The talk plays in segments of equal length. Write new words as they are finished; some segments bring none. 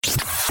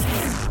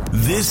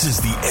This is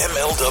the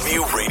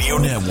MLW Radio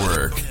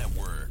Network.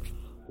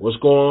 What's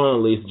going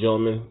on, ladies and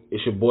gentlemen?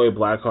 It's your boy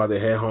Blackheart, the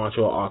head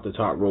honcho off the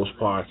Top Roast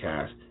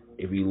podcast.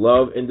 If you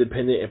love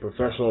independent and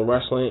professional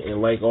wrestling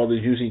and like all the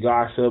juicy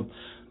gossip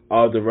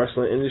of the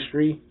wrestling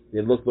industry,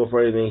 then look no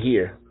further than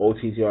here,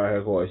 OTTR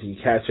headquarters. You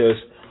can catch us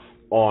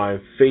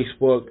on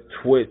Facebook,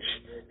 Twitch,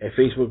 and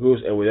Facebook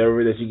groups, and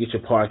whatever that you get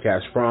your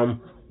podcast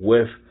from,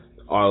 with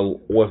our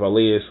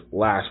latest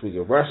Last Week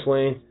of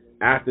Wrestling,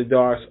 After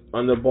Darks,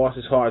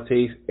 Underboss's Hard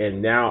Taste,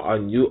 and now our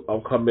new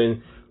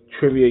upcoming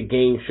trivia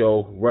game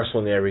show,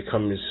 WrestleNary,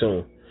 coming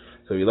soon.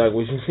 So if you like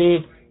what you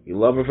see, you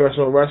love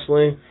professional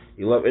wrestling,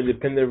 you love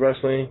independent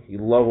wrestling, you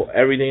love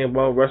everything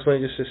about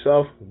wrestling just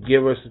yourself,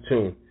 give us a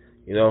tune.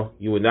 You know,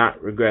 you would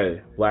not regret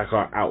it.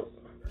 Blackheart out.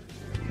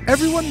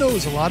 Everyone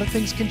knows a lot of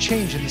things can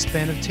change in the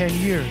span of 10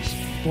 years.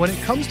 But when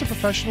it comes to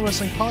professional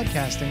wrestling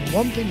podcasting,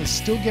 one thing is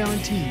still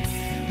guaranteed.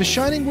 The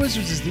Shining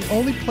Wizards is the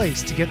only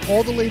place to get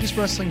all the latest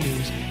wrestling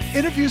news,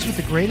 interviews with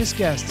the greatest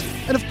guests,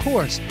 and of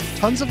course,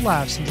 tons of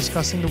laughs in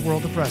discussing the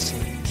world of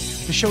wrestling.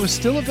 The show is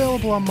still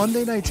available on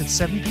Monday nights at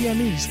 7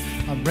 p.m. East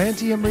on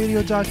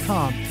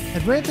rantemradio.com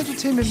and Rant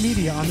Entertainment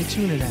Media on the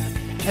TuneIn app,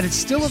 and it's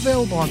still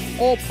available on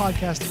all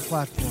podcasting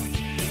platforms.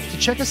 To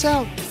check us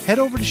out, head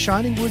over to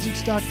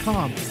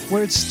shiningwizards.com,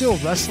 where it's still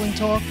wrestling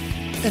talk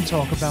and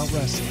talk about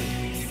wrestling.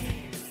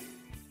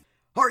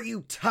 Are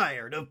you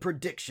tired of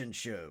prediction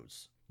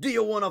shows? Do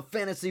you want to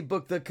fantasy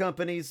book the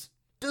companies?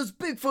 Does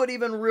Bigfoot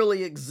even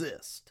really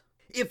exist?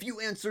 If you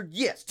answered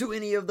yes to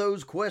any of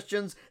those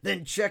questions,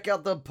 then check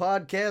out the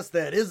podcast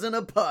that isn't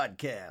a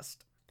podcast.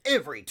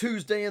 Every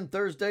Tuesday and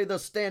Thursday, the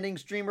standing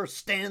streamer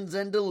stands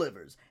and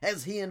delivers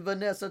as he and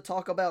Vanessa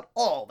talk about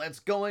all that's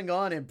going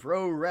on in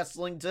pro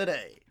wrestling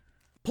today.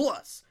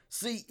 Plus,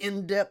 see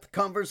in-depth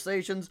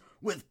conversations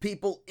with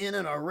people in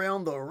and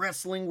around the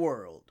wrestling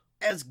world,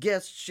 as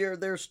guests share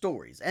their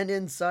stories and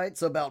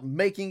insights about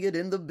making it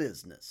in the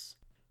business.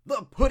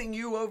 The Putting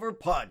You Over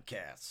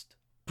podcast.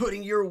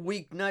 Putting your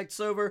weeknights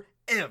over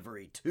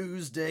every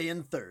Tuesday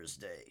and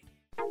Thursday.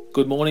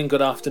 Good morning,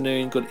 good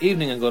afternoon, good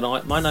evening, and good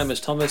night. My name is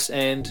Thomas,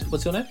 and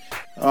what's your name?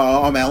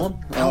 I'm Alan.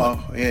 Alan.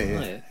 Oh,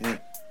 yeah.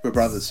 We're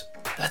brothers.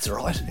 That's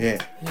right. Yeah.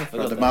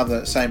 Forgot Got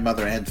that. same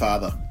mother and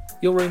father.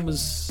 Your room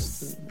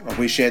was... Oh,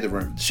 we shared the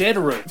room. Shared a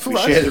room. We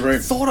shared the room.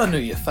 Thought I knew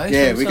your face.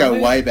 Yeah, from we somewhere.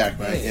 go way back,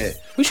 mate. Yeah.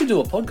 We should do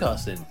a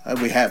podcast then.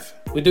 We have.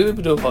 We do a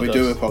podcast. We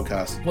do a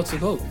podcast. What's it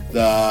called?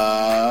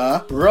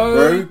 The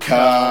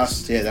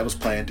Roadcast. Yeah, that was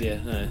planned. Yeah,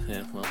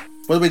 well.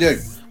 What do we do?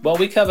 Well,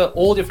 we cover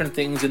all different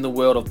things in the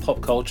world of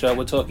pop culture.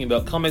 We're talking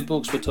about comic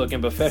books, we're talking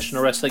about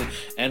professional wrestling,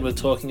 and we're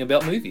talking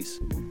about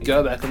movies.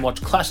 Go back and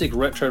watch classic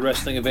retro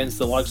wrestling events,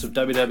 the likes of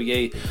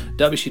WWE,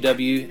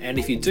 WCW, and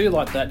if you do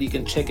like that, you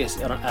can check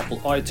us out on Apple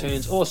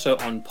iTunes, also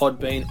on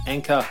Podbean,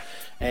 Anchor,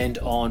 and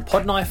on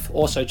Podknife.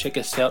 Also check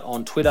us out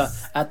on Twitter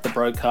at The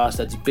Broadcast.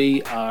 That's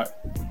BROKAST.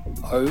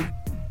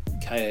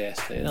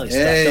 Nearly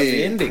stuffed up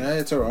the ending. No,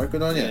 it's alright,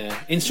 good on you. Yeah.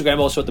 Instagram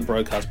also at The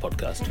Broadcast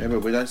Podcast. Remember,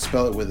 we don't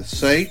spell it with a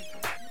C,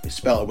 we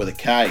spell it with a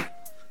K.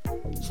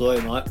 Sorry,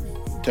 mate.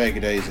 Take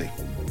it easy.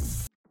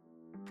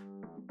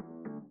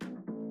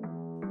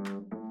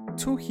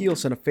 Two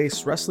Heels and a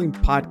Face Wrestling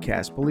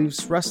Podcast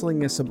believes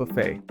wrestling is a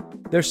buffet.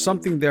 There's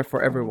something there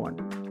for everyone.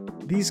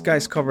 These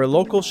guys cover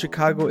local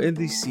Chicago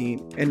indie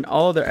scene, and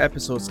all of their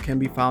episodes can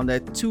be found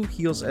at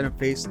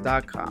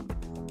twoheelsandaface.com.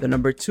 The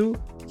number 2,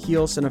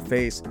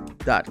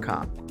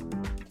 heelsandaface.com.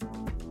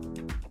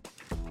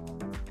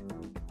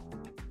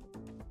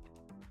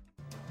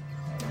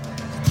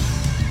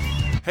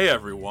 Hey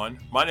everyone,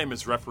 my name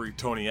is referee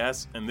Tony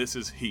S, and this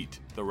is Heat,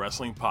 the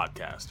wrestling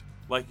podcast.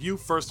 Like you,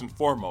 first and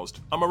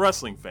foremost, I'm a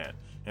wrestling fan,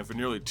 and for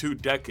nearly 2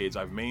 decades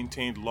I've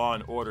maintained law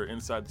and order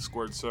inside the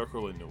squared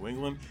circle in New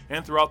England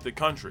and throughout the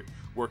country,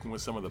 working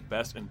with some of the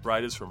best and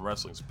brightest from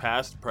wrestling's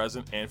past,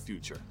 present, and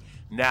future.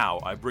 Now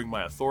I bring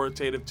my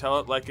authoritative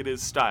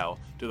tell-it-like-it-is style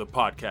to the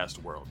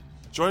podcast world.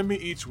 Join me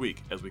each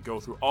week as we go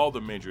through all the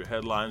major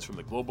headlines from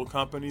the global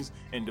companies,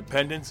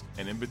 independents,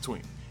 and in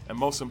between. And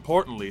most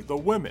importantly, the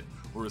women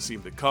will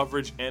receive the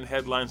coverage and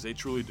headlines they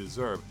truly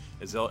deserve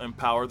as they'll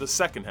empower the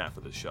second half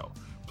of the show.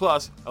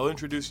 Plus, I'll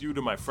introduce you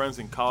to my friends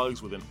and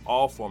colleagues within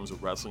all forms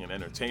of wrestling and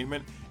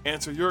entertainment,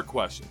 answer your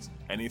questions,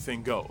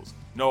 anything goes.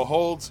 No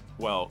holds,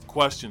 well,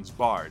 questions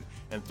barred,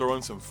 and throw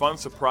in some fun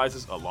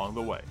surprises along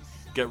the way.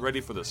 Get ready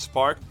for the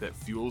spark that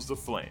fuels the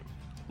flame.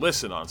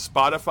 Listen on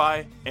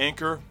Spotify,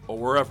 Anchor, or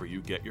wherever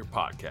you get your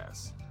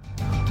podcasts.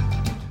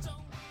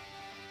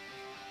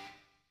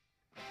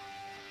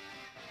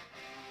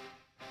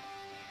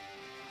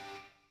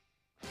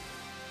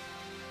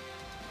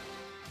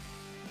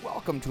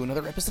 Welcome to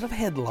another episode of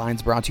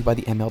Headlines, brought to you by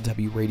the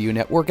MLW Radio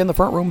Network and the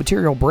Front Row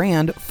Material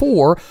brand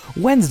for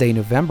Wednesday,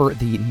 November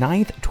the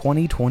 9th,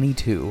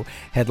 2022.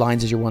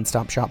 Headlines is your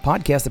one-stop shop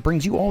podcast that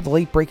brings you all the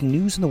late-breaking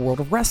news in the world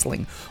of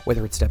wrestling,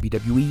 whether it's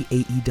WWE,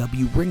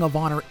 AEW, Ring of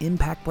Honor,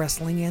 Impact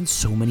Wrestling, and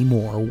so many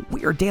more.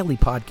 We are a daily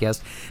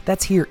podcast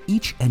that's here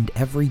each and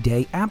every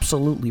day,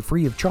 absolutely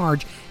free of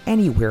charge,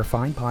 anywhere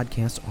fine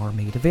podcasts are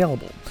made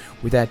available.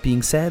 With that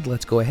being said,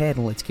 let's go ahead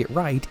and let's get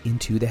right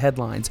into the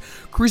headlines.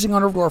 Cruising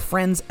on over to our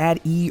friends at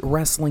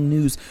E-Wrestling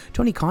News.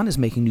 Tony Khan is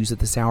making news at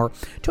this hour.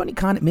 Tony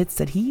Khan admits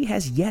that he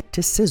has yet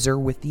to scissor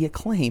with the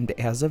Acclaimed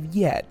as of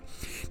yet.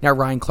 Now,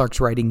 Ryan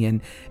Clark's writing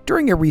in,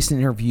 during a recent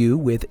interview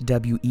with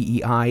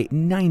WEEI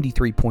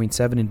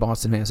 93.7 in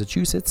Boston,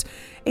 Massachusetts,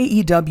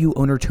 AEW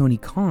owner Tony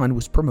Khan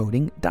was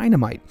promoting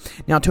Dynamite.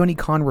 Now, Tony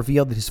Khan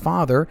revealed that his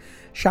father,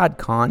 Shad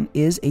Khan,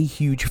 is a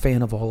huge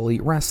fan of All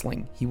Elite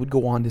Wrestling. He would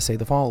go on to say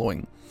the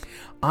following: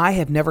 I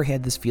have never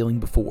had this feeling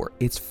before.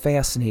 It's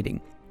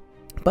fascinating.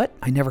 But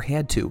I never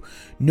had to.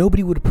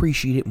 Nobody would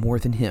appreciate it more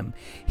than him.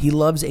 He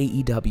loves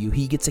AEW.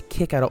 He gets a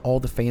kick out of all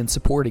the fans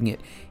supporting it.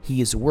 He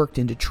has worked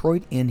in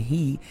Detroit, and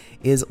he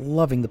is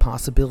loving the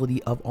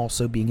possibility of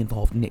also being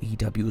involved in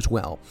AEW as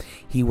well.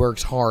 He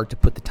works hard to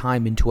put the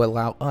time in to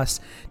allow us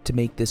to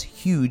make this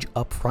huge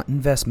upfront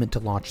investment to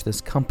launch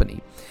this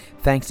company.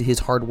 Thanks to his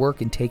hard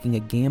work and taking a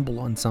gamble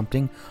on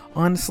something,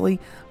 honestly,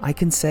 I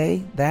can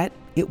say that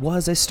it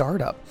was a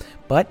startup,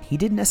 but he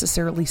didn't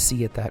necessarily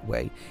see it that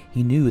way.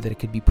 He knew that it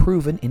could be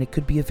proven and it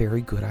could be a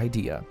very good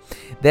idea.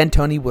 Then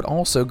Tony would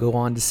also go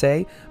on to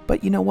say,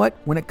 but you know what?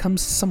 When it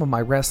comes to some of my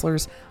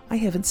wrestlers, I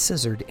haven't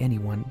scissored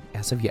anyone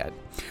as of yet.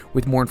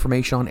 With more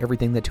information on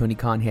everything that Tony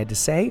Khan had to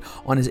say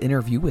on his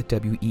interview with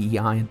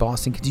WEEI in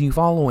Boston, continue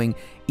following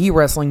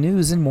E-Wrestling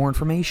News, and more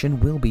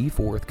information will be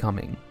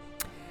forthcoming.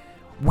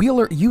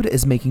 Wheeler Yuta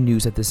is making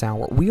news at this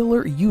hour.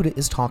 Wheeler Yuta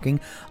is talking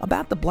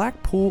about the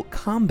Blackpool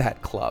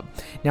Combat Club.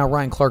 Now,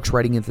 Ryan Clark's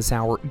writing at this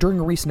hour, during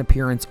a recent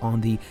appearance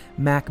on the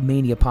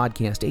MacMania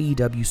podcast,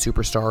 AEW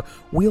superstar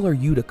Wheeler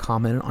Yuta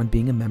commented on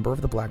being a member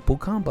of the Blackpool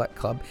Combat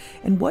Club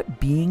and what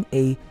being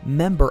a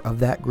member of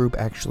that group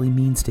actually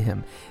means to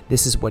him.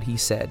 This is what he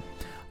said.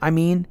 I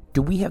mean,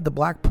 do we have the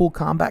Blackpool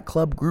Combat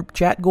Club group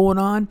chat going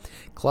on?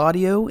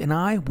 Claudio and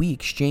I, we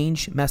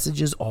exchange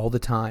messages all the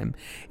time.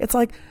 It's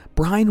like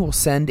Brian will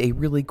send a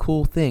really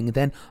cool thing,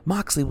 then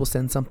Moxley will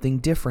send something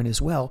different as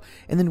well,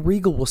 and then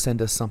Regal will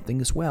send us something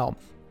as well.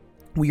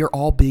 We are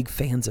all big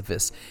fans of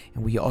this,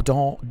 and we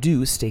all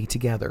do stay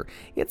together.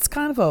 It's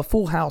kind of a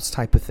Full House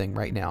type of thing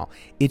right now.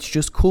 It's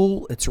just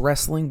cool. It's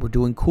wrestling. We're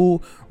doing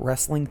cool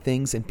wrestling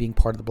things, and being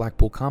part of the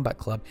Blackpool Combat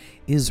Club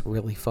is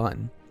really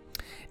fun.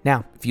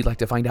 Now, if you'd like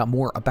to find out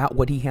more about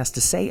what he has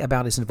to say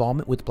about his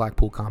involvement with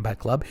Blackpool Combat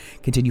Club,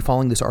 continue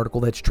following this article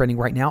that's trending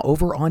right now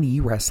over on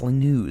E-Wrestling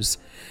News.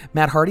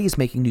 Matt Hardy is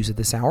making news at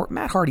this hour.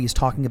 Matt Hardy is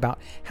talking about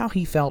how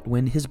he felt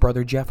when his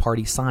brother Jeff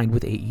Hardy signed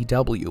with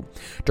AEW.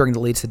 During the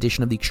latest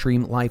edition of the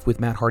Extreme Life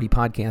with Matt Hardy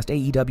podcast,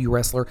 AEW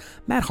wrestler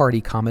Matt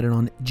Hardy commented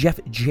on Jeff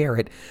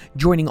Jarrett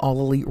joining All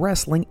Elite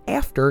Wrestling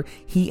after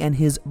he and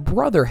his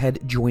brother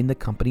had joined the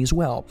company as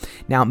well.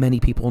 Now,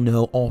 many people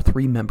know all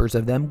three members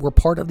of them were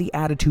part of the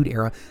Attitude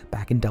Era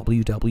back in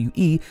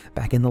WWE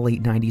back in the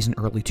late 90s and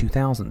early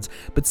 2000s.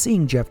 But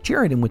seeing Jeff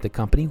Jarrett in with the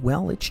company,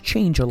 well, it's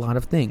changed a lot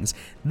of things.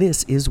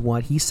 This is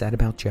what he said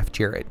about Jeff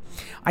Jarrett.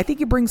 I think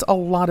he brings a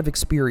lot of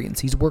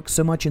experience. He's worked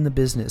so much in the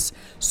business,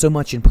 so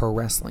much in pro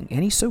wrestling,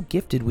 and he's so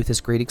gifted with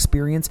his great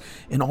experience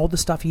and all the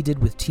stuff he did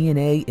with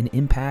TNA and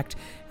Impact,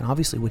 and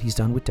obviously what he's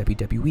done with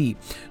WWE.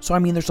 So, I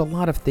mean, there's a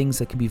lot of things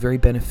that can be very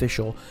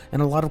beneficial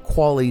and a lot of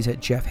qualities that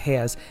Jeff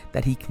has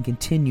that he can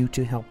continue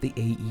to help the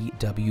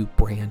AEW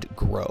brand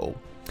grow.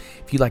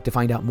 If you'd like to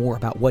find out more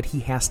about what he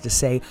has to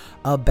say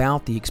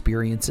about the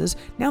experiences,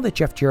 now that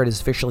Jeff Jarrett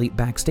is officially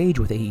backstage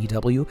with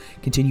AEW,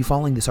 continue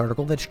following this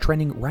article that's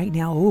trending right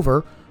now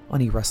over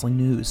on E-Wrestling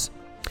News.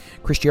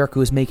 Chris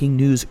Jericho is making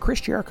news.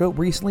 Chris Jericho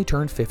recently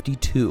turned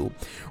 52.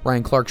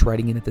 Ryan Clark's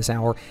writing in at this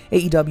hour.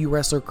 AEW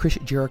wrestler Chris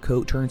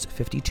Jericho turns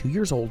 52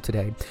 years old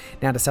today.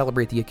 Now, to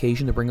celebrate the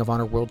occasion, the Ring of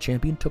Honor World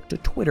Champion took to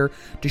Twitter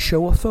to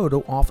show a photo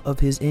off of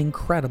his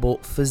incredible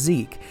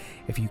physique.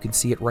 If you can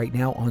see it right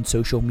now on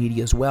social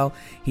media as well,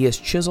 he is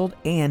chiseled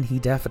and he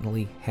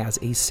definitely has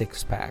a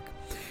six-pack.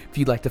 If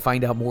you'd like to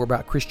find out more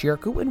about Chris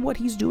Jericho and what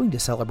he's doing to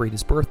celebrate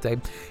his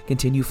birthday,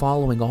 continue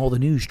following all the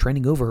news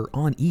trending over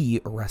on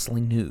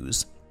E-Wrestling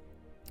News.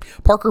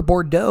 Parker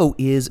Boudreaux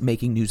is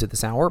making news at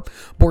this hour.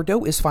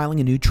 Boudreaux is filing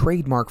a new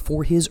trademark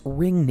for his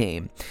ring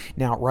name.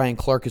 Now, Ryan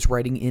Clark is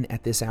writing in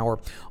at this hour.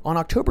 On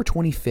October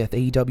 25th,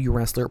 AEW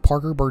wrestler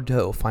Parker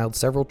Boudreaux filed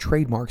several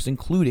trademarks,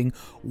 including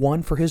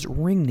one for his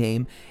ring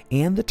name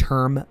and the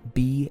term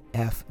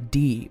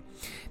BFD.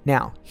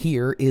 Now,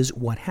 here is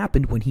what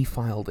happened when he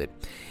filed it.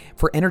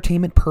 For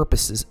entertainment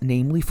purposes,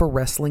 namely for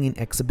wrestling and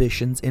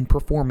exhibitions and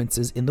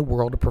performances in the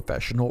world of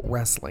professional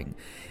wrestling.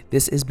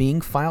 This is being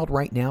filed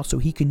right now so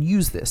he can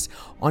use this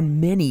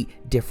on many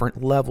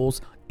different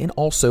levels and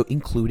also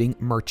including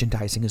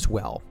merchandising as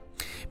well.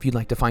 If you'd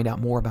like to find out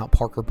more about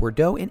Parker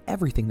Boudreaux and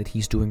everything that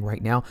he's doing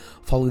right now,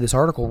 follow this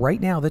article right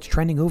now that's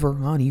trending over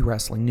on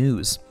E-Wrestling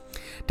News.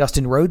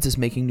 Dustin Rhodes is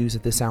making news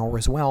at this hour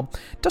as well.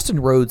 Dustin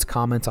Rhodes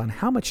comments on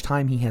how much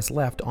time he has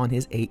left on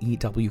his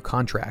AEW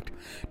contract.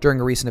 During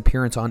a recent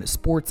appearance on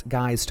Sports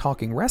Guys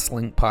Talking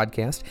Wrestling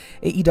podcast,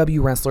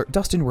 AEW wrestler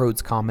Dustin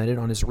Rhodes commented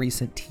on his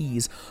recent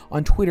tease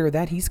on Twitter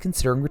that he's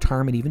considering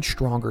retirement even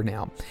stronger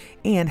now,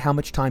 and how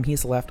much time he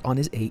has left on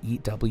his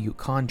AEW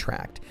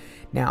contract.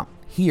 Now,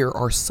 here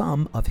are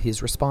some of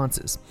his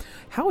responses.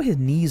 How his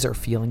knees are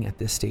feeling at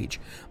this stage.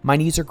 My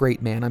knees are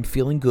great, man. I'm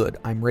feeling good.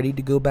 I'm ready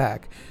to go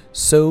back.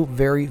 So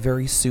very,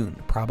 very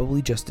soon,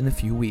 probably just in a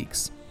few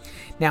weeks.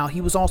 Now,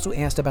 he was also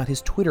asked about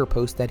his Twitter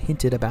post that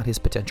hinted about his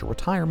potential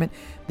retirement.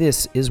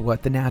 This is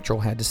what The Natural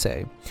had to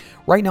say.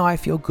 Right now I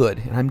feel good,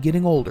 and I'm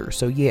getting older,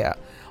 so yeah,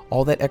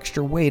 all that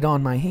extra weight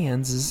on my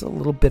hands is a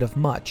little bit of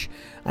much,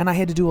 and I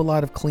had to do a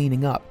lot of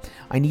cleaning up.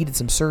 I needed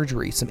some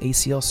surgery, some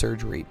ACL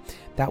surgery.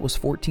 That was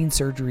 14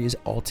 surgeries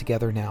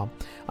altogether now.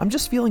 I'm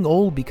just feeling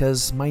old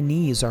because my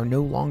knees are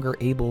no longer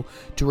able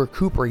to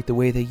recuperate the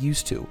way they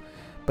used to.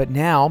 But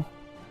now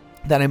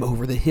that I'm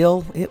over the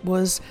hill, it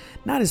was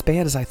not as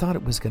bad as I thought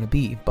it was going to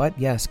be. But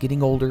yes,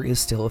 getting older is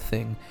still a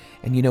thing.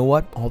 And you know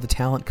what? All the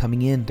talent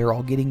coming in, they're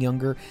all getting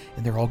younger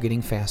and they're all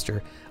getting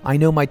faster. I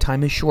know my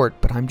time is short,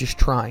 but I'm just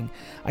trying.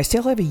 I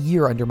still have a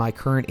year under my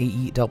current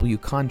AEW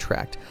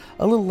contract,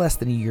 a little less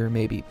than a year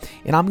maybe,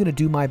 and I'm going to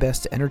do my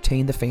best to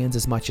entertain the fans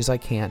as much as I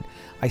can.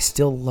 I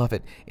still love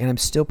it, and I'm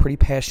still pretty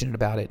passionate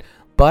about it.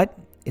 But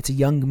it's a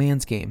young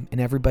man's game, and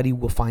everybody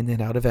will find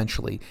that out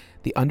eventually.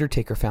 The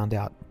Undertaker found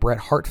out, Bret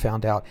Hart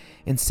found out,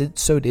 and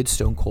so did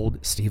Stone Cold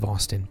Steve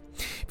Austin.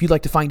 If you'd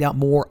like to find out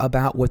more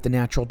about what the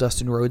Natural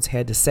Dustin Rhodes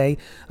had to say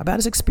about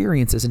his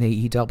experiences in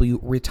AEW,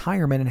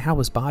 retirement, and how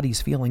his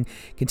body's feeling,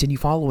 continue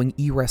following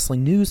eWrestling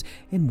News,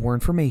 and more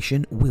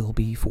information will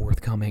be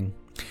forthcoming.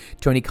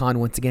 Tony Khan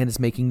once again is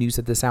making news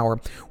at this hour.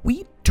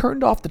 We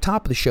turned off the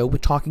top of the show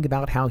with talking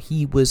about how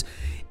he was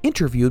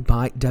interviewed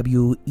by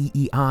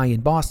WEEI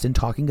in Boston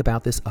talking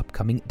about this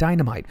upcoming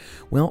Dynamite.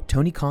 Well,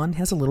 Tony Khan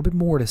has a little bit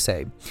more to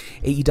say.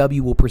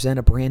 AEW will present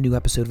a brand new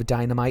episode of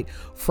Dynamite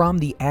from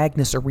the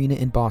Agnes Arena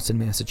in Boston,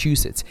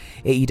 Massachusetts.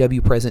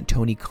 AEW President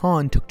Tony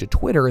Khan took to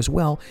Twitter as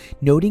well,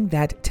 noting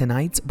that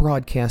tonight's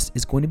broadcast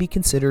is going to be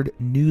considered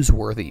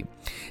newsworthy.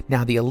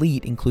 Now, the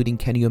Elite, including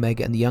Kenny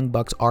Omega and the Young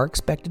Bucks, are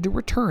expected to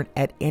return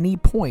at any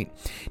point.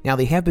 Now,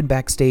 they have been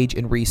backstage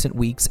in recent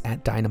weeks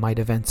at Dynamite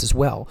events as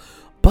well.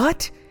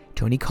 But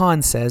Tony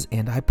Khan says,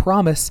 and I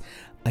promise,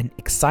 an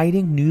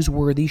exciting,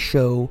 newsworthy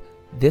show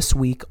this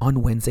week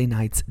on Wednesday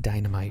night's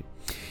Dynamite.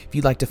 If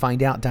you'd like to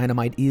find out,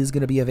 Dynamite is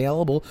going to be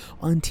available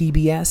on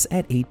TBS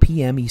at 8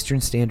 p.m. Eastern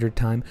Standard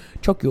Time.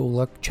 Check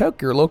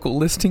your local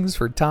listings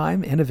for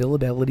time and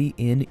availability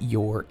in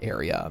your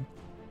area.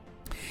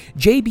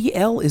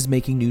 JBL is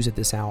making news at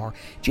this hour.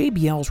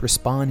 JBL is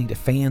responding to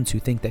fans who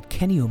think that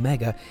Kenny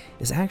Omega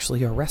is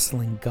actually a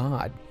wrestling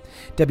god.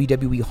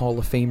 WWE Hall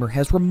of Famer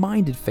has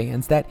reminded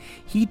fans that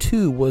he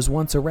too was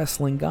once a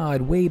wrestling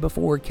god way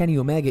before Kenny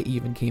Omega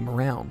even came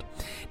around.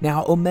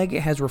 Now, Omega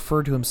has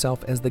referred to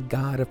himself as the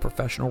god of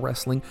professional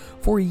wrestling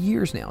for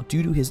years now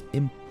due to his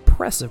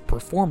impressive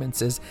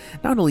performances,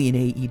 not only in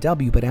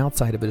AEW but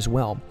outside of it as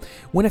well.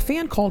 When a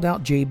fan called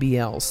out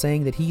JBL,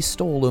 saying that he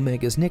stole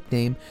Omega's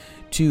nickname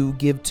to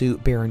give to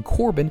Baron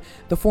Corbin,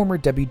 the former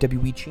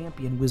WWE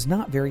champion was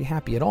not very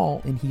happy at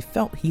all, and he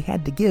felt he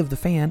had to give the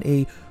fan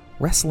a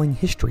wrestling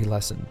history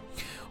lesson.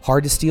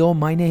 Hard to steal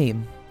my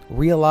name.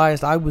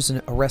 Realized I was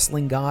a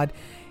wrestling god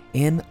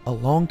in a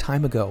long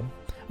time ago.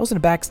 I was in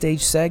a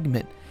backstage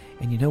segment,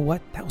 and you know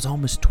what? That was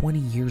almost 20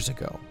 years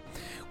ago.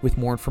 With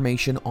more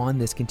information on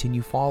this,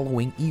 continue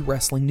following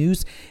eWrestling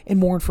News, and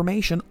more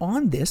information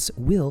on this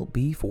will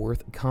be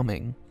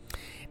forthcoming.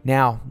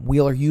 Now,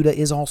 Wheeler Yuta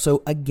is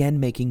also again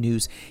making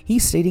news.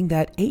 He's stating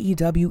that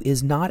AEW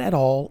is not at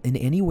all, in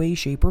any way,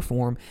 shape, or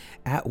form,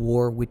 at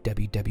war with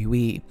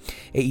WWE.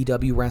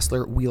 AEW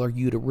wrestler Wheeler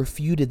Yuta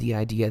refuted the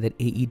idea that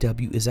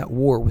AEW is at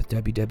war with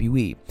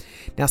WWE.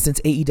 Now,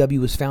 since AEW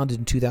was founded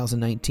in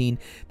 2019,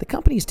 the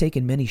company has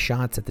taken many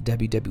shots at the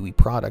WWE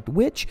product,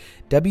 which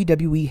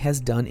WWE has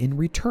done in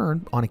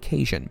return on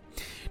occasion.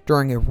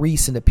 During a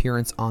recent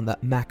appearance on the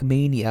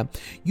MacMania,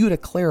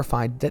 Yuta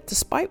clarified that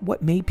despite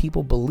what made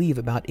people believe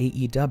about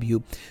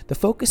AEW, the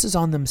focus is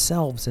on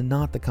themselves and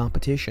not the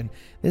competition.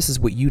 This is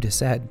what Yuta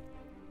said.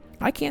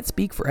 I can't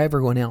speak for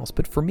everyone else,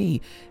 but for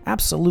me,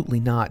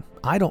 absolutely not.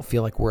 I don't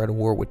feel like we're at a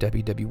war with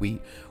WWE.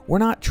 We're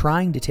not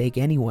trying to take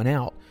anyone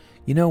out.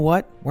 You know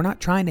what? We're not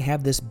trying to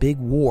have this big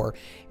war,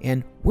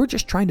 and we're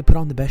just trying to put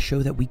on the best show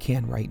that we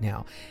can right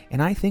now.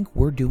 And I think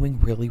we're doing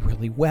really,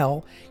 really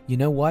well. You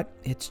know what?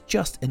 It's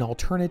just an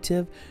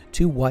alternative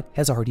to what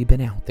has already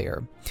been out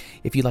there.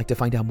 If you'd like to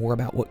find out more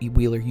about what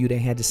Wheeler Yuta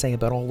had to say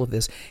about all of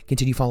this,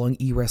 continue following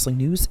eWrestling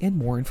News, and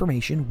more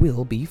information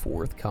will be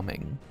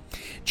forthcoming.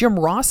 Jim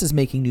Ross is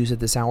making news at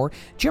this hour.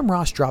 Jim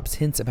Ross drops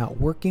hints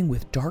about working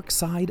with Dark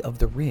Side of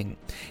the Ring.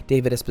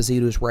 David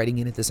Esposito is writing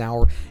in at this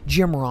hour.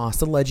 Jim Ross,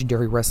 the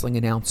legendary wrestling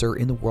announcer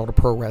in the world of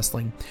pro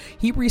wrestling,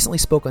 he recently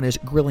spoke on his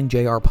Grilling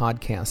JR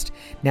podcast.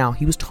 Now,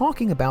 he was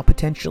talking about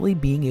potentially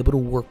being able to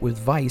work with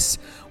Vice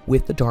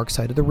with the Dark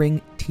Side of the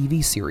Ring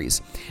TV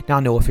series.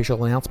 Now, no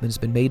official announcement has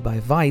been made by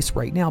Vice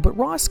right now, but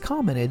Ross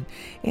commented,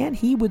 and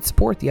he would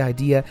support the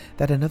idea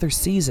that another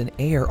season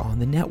air on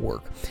the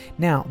network.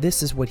 Now,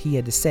 this is what he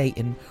had to say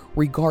in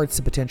regards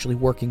to potentially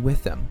working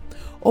with them.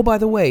 Oh, by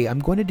the way, I'm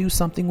going to do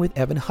something with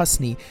Evan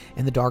Husney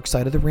and the Dark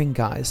Side of the Ring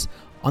guys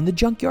on the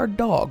Junkyard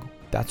Dog.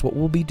 That's what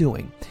we'll be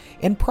doing.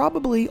 And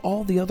probably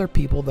all the other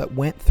people that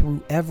went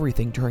through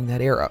everything during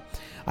that era.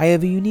 I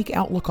have a unique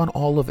outlook on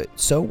all of it,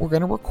 so we're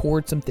going to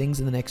record some things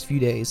in the next few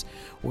days.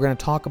 We're going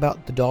to talk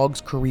about the dog's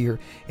career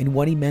and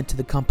what he meant to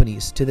the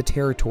companies, to the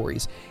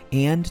territories,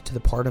 and to the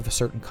part of a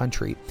certain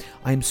country.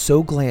 I am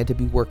so glad to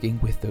be working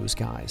with those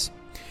guys.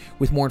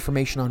 With more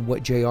information on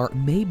what JR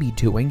may be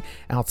doing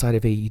outside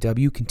of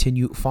AEW,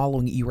 continue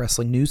following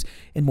eWrestling News,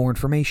 and more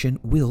information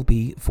will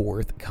be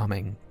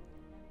forthcoming.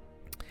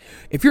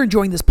 If you're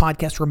enjoying this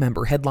podcast,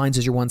 remember, Headlines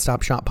is your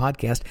one-stop shop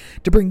podcast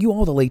to bring you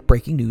all the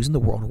late-breaking news in the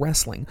world of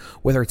wrestling,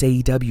 whether it's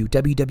AEW,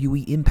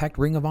 WWE, Impact,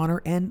 Ring of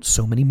Honor, and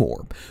so many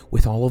more.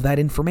 With all of that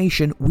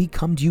information, we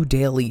come to you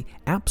daily,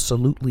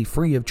 absolutely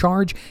free of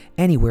charge,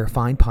 anywhere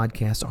fine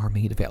podcasts are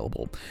made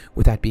available.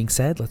 With that being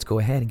said, let's go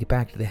ahead and get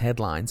back to the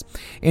headlines.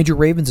 Andrew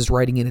Ravens is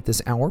writing in at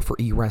this hour for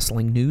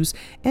eWrestling News.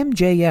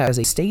 MJF has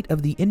a State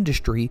of the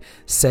Industry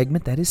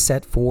segment that is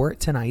set for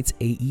tonight's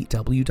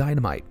AEW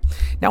Dynamite.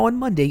 Now, on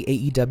Monday,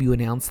 AEW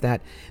announced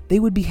that they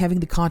would be having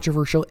the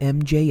controversial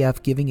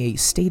MJF giving a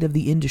State of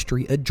the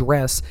Industry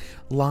address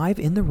live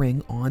in the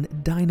ring on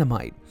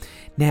Dynamite.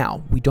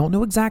 Now, we don't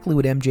know exactly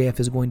what MJF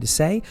is going to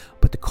say,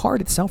 but the card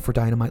itself for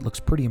Dynamite looks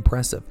pretty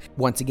impressive.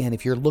 Once again,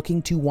 if you're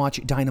looking to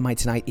watch Dynamite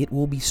tonight, it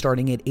will be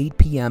starting at 8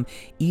 p.m.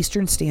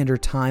 Eastern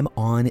Standard Time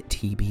on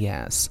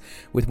TBS.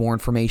 With more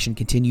information,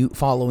 continue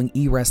following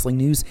eWrestling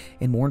News,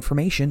 and more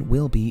information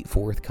will be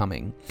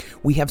forthcoming.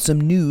 We have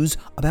some news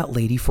about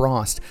Lady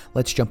Frost.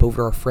 Let's jump over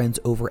to our friends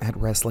over at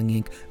Wrestling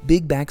Inc.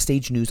 Big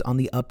backstage news on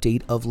the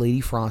update of Lady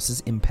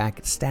Frost's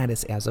Impact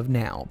status as of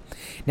now.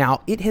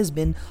 Now, it has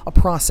been a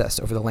process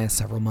over the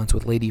last several months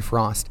with Lady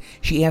Frost.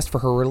 She asked for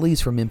her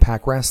release from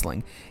Impact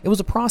Wrestling. It was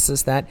a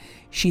process that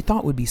she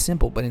thought would be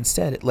simple, but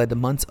instead it led to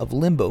months of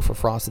limbo for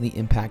Frost, and the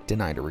Impact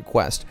denied her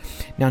request.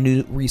 Now,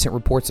 new recent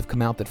reports have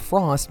come out that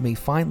Frost may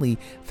finally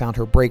found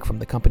her break from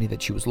the company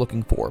that she was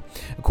looking for.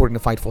 According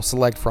to Fightful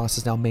Select, Frost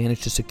has now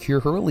managed to secure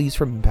her release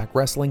from Impact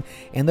Wrestling,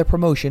 and the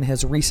promotion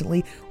has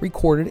recently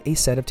recorded a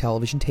set of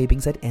television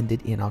tapings that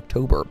ended in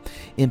October.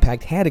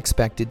 Impact had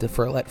expected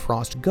to let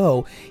Frost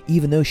go,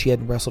 even though she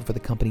hadn't wrestled for the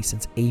company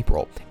since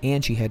April,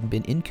 and she hadn't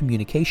been in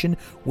communication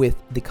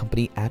with the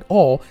company at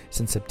all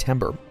since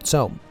September.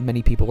 So,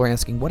 many people are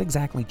asking, what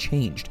exactly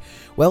changed?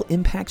 Well,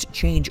 Impact's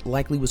change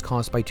likely was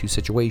caused by two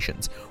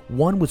situations.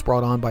 One was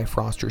brought on by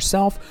Frost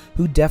herself,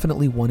 who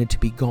definitely wanted to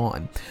be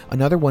gone.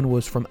 Another one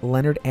was from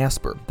Leonard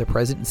Asper, the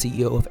president and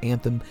CEO of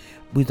Anthem,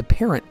 with the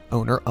parent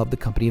owner of the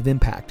company of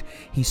Impact.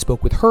 He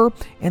spoke with her,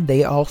 and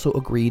they also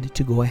agreed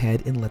to go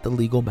ahead and let the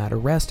legal matter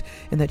rest,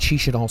 and that she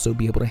should also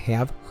be able to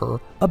have her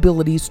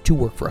abilities to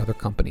work for other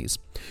companies.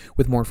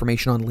 With more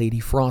information on Lady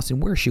Frost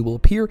and where she will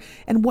appear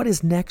and what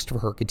is next for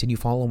her, continue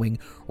following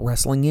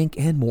Wrestling Inc.,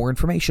 and more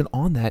information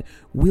on that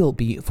will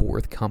be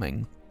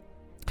forthcoming.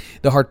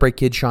 The Heartbreak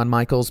Kid Shawn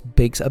Michaels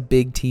makes a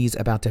big tease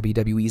about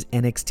WWE's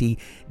NXT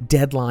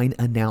deadline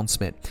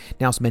announcement.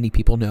 Now, as many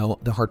people know,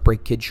 the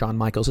Heartbreak Kid Shawn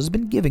Michaels has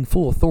been giving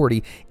full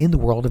authority in the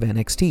world of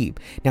NXT.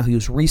 Now, he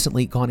has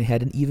recently gone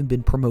ahead and even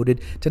been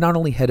promoted to not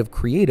only head of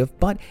creative,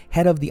 but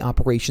head of the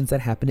operations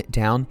that happen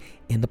down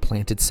in the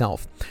plant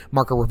itself.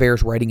 Marco Rivera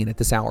is writing in at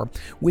this hour.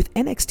 With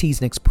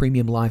NXT's next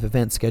premium live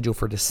event scheduled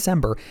for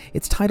December,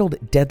 it's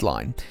titled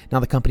Deadline. Now,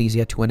 the company is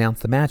yet to announce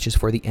the matches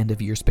for the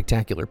end-of-year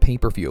spectacular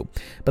pay-per-view.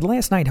 But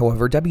last night,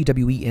 however,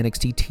 WWE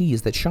NXT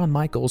teased that Shawn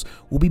Michaels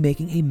will be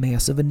making a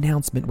massive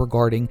announcement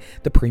regarding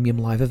the premium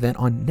live event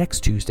on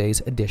next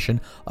Tuesday's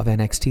edition of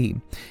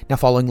NXT. Now,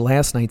 following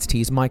last night's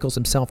tease, Michaels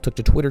himself took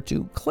to Twitter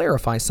to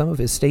clarify some of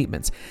his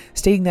statements,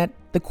 stating that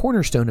the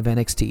cornerstone of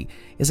NXT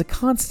is a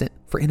constant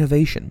for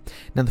innovation.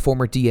 Now, the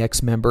former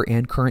DX member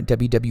and current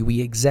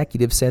WWE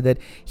executive said that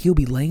he'll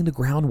be laying the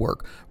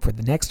groundwork for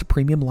the next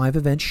premium live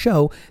event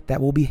show that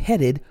will be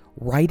headed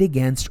right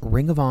against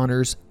Ring of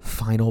Honor's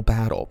Final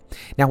Battle.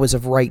 Now, as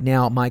of right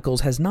now,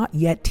 Michaels has not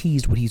yet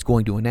teased what he's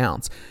going to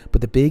announce,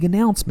 but the big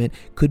announcement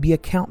could be a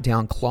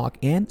countdown clock,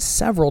 and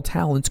several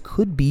talents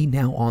could be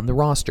now on the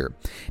roster.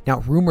 Now,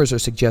 rumors are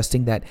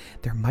suggesting that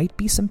there might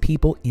be some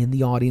people in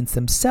the audience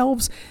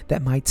themselves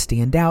that might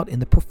stand out in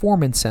the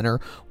Performance Center.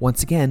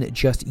 Once again,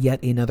 just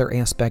yet another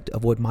aspect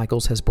of what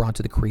Michaels has brought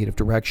to the creative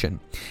direction.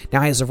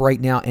 Now, as of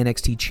right now,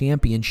 NXT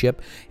Championship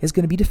is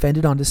going to be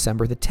defended on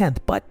December the 10th,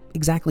 but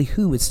exactly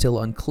who is still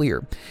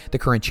unclear. The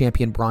current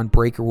champion Braun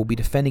Breaker will be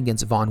defending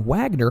against Von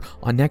Wagner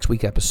on next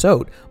week's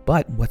episode,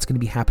 but what's going to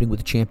be happening with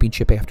the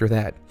championship after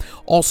that?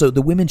 Also,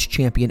 the women's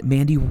champion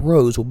Mandy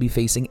Rose will be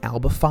facing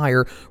Alba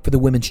Fire for the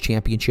women's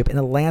championship in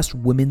a last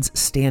women's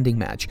standing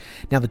match.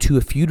 Now, the two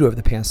have feuded over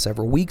the past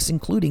several weeks,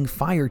 including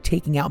Fire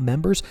taking out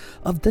members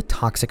of the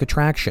Toxic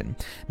Attraction.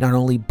 Not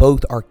only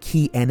both are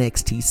key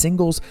NXT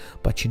singles,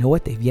 but you know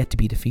what? They've yet to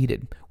be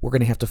defeated. We're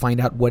going to have to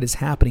find out what is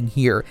happening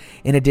here.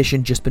 In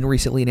addition, just been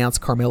recently announced announced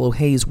Carmelo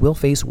Hayes will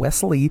face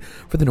Wes Lee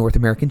for the North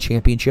American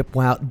Championship,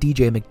 while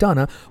DJ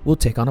McDonough will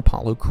take on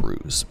Apollo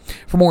Crews.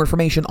 For more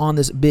information on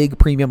this big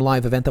premium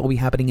live event that will be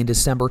happening in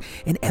December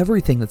and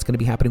everything that's going to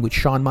be happening with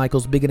Shawn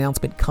Michaels' big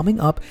announcement coming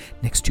up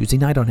next Tuesday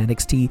night on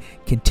NXT,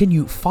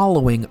 continue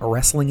following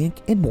Wrestling Inc.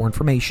 and more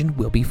information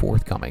will be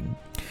forthcoming.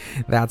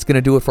 That's going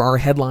to do it for our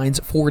headlines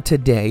for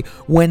today,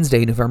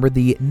 Wednesday, November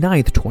the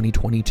 9th,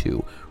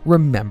 2022.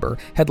 Remember,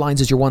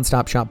 Headlines is your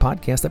one-stop shop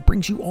podcast that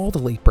brings you all the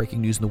late-breaking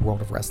news in the world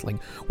of wrestling.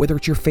 Whether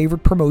it's your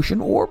favorite promotion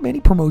or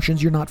many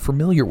promotions you're not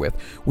familiar with,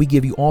 we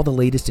give you all the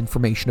latest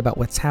information about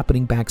what's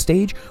happening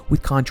backstage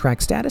with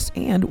contract status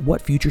and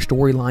what future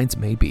storylines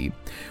may be.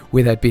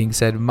 With that being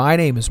said, my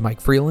name is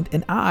Mike Freeland,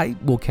 and I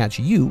will catch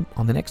you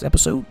on the next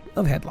episode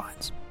of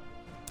Headlines.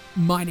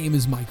 My name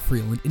is Mike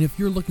Freeland, and if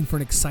you're looking for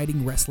an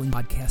exciting wrestling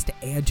podcast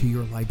to add to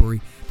your library,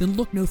 then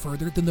look no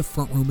further than the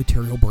Front Row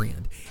Material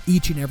brand.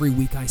 Each and every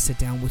week I sit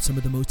down with some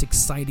of the most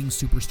exciting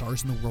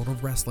superstars in the world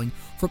of wrestling,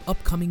 from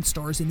upcoming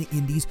stars in the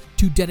indies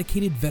to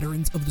dedicated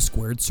veterans of the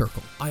squared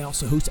circle. I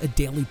also host a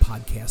daily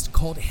podcast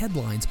called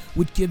Headlines,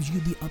 which gives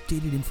you the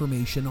updated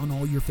information on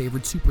all your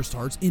favorite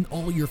superstars in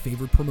all your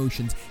favorite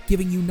promotions,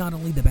 giving you not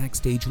only the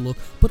backstage look,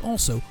 but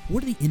also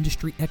what are the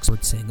industry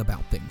experts saying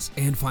about things.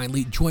 And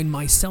finally, join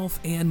myself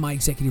and my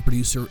executive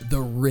producer,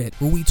 The Rit,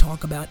 where we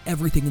talk about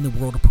everything in the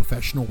world of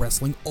professional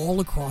wrestling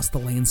all across the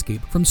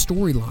landscape, from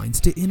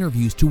storylines to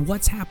interviews to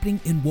what's happening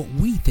and what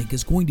we think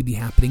is going to be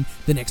happening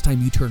the next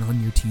time you turn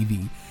on your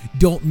TV.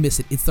 Don't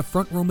miss it. It's the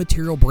Front Row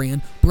Material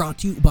brand, brought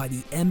to you by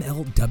the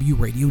MLW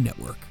Radio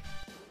Network.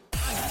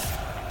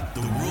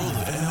 The world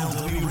of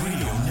MLW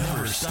Radio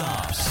never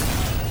stops.